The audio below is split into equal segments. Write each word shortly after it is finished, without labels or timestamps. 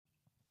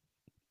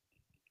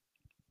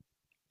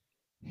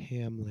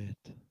Hamlet.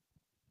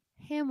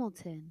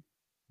 Hamilton.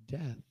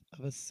 Death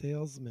of a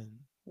salesman.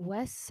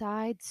 West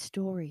Side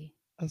Story.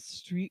 A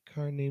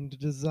streetcar named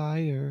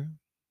Desire.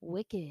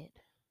 Wicked.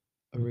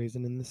 A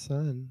raisin in the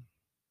sun.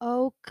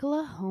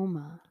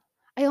 Oklahoma.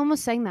 I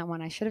almost sang that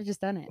one. I should have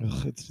just done it.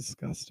 Ugh, it's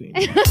disgusting.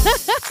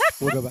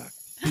 We'll go back.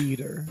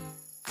 Theater.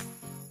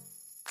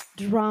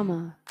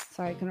 Drama.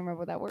 Sorry, I couldn't remember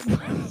what that word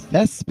was.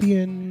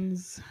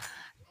 Thespians.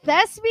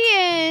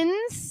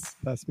 Thespians.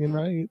 Thespian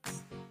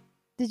rights.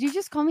 Did you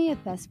just call me a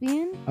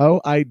thespian? Oh,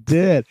 I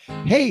did.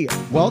 Hey,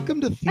 welcome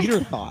to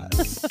Theater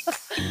Thoughts.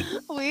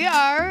 We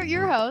are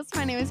your hosts.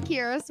 My name is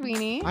Kiara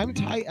Sweeney. I'm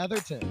Ty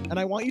Etherton, and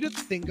I want you to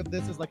think of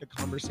this as like a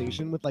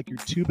conversation with like your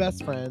two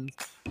best friends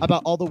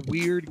about all the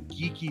weird,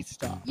 geeky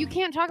stuff. You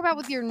can't talk about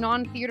with your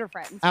non-theater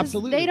friends. 'Cause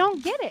Absolutely. They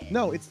don't get it.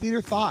 No, it's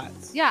Theater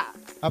Thoughts. Yeah.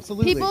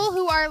 Absolutely. People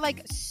who are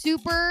like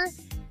super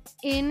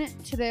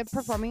into the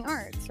performing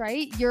arts,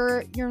 right?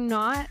 You're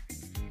not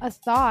a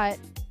thought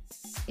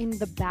in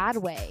the bad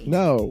way.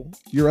 No,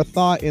 you're a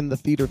thought in the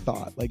theater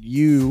thought. Like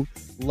you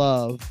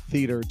love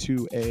theater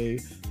to a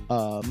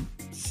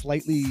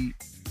slightly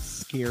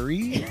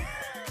scary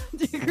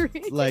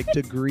Degree.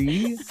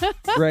 degree,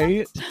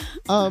 right?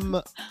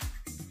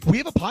 We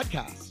have a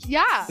podcast.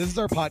 Yeah. This is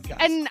our podcast.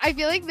 And I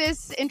feel like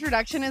this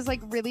introduction is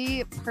like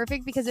really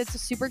perfect because it's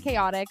super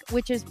chaotic,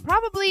 which is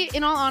probably,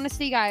 in all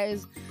honesty,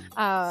 guys,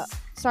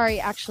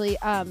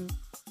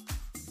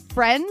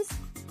 friends.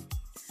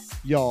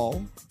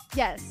 Y'all.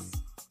 Yes.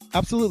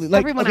 Absolutely.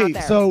 Everyone out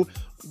there. So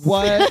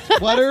what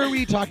are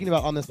we talking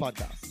about on this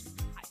podcast?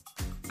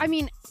 I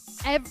mean,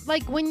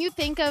 when you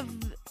think of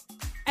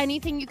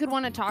anything you could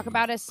want to talk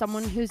about as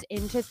someone who's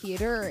into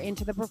theater or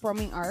into the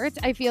performing arts,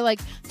 I feel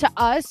like to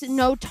us,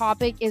 no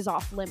topic is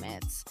off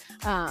limits.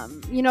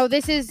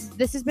 This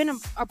has been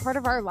a part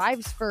of our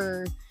lives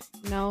for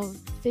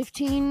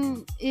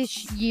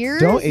 15-ish years.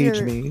 Don't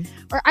age me.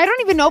 Or I don't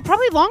even know,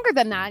 probably longer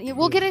than that.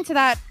 We'll get into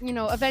that,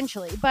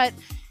 eventually. But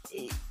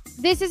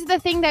this is the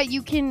thing that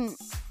you can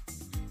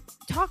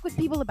talk with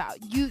people about.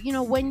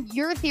 When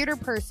you're a theater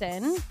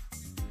person,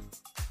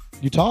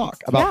 you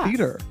talk about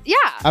theater. Yeah.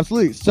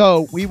 Absolutely.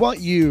 So we want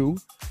you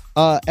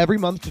every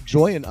month to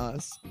join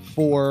us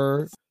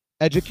for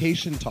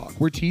education talk.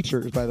 We're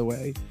teachers, by the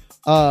way.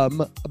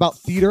 About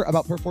theater,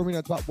 about performing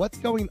arts, about what's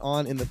going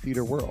on in the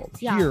theater world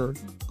here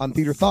on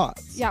Theater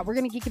Thoughts. Yeah, we're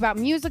going to geek about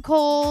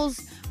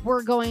musicals.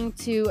 We're going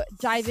to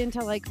dive into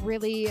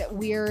really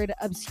weird,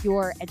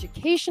 obscure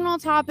educational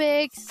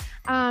topics.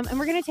 And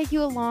we're going to take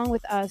you along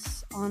with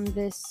us on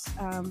this,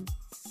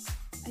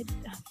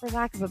 for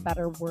lack of a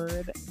better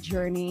word,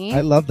 journey.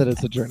 I love that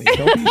it's a journey.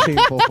 Don't be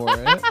shameful for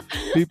it.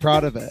 Be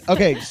proud of it.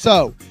 Okay,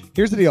 so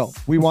here's the deal.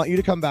 We want you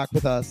to come back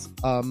with us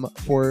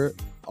for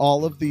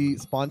all of the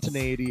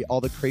spontaneity, all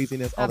the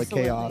craziness, all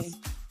Absolutely. the chaos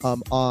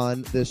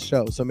on this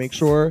show. So make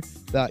sure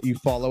that you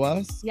follow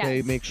us. Yes.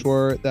 Okay, make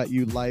sure that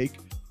you write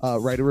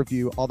a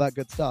review, all that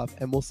good stuff.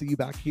 And we'll see you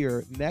back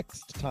here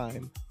next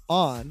time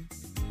on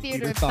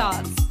Theater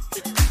Thoughts.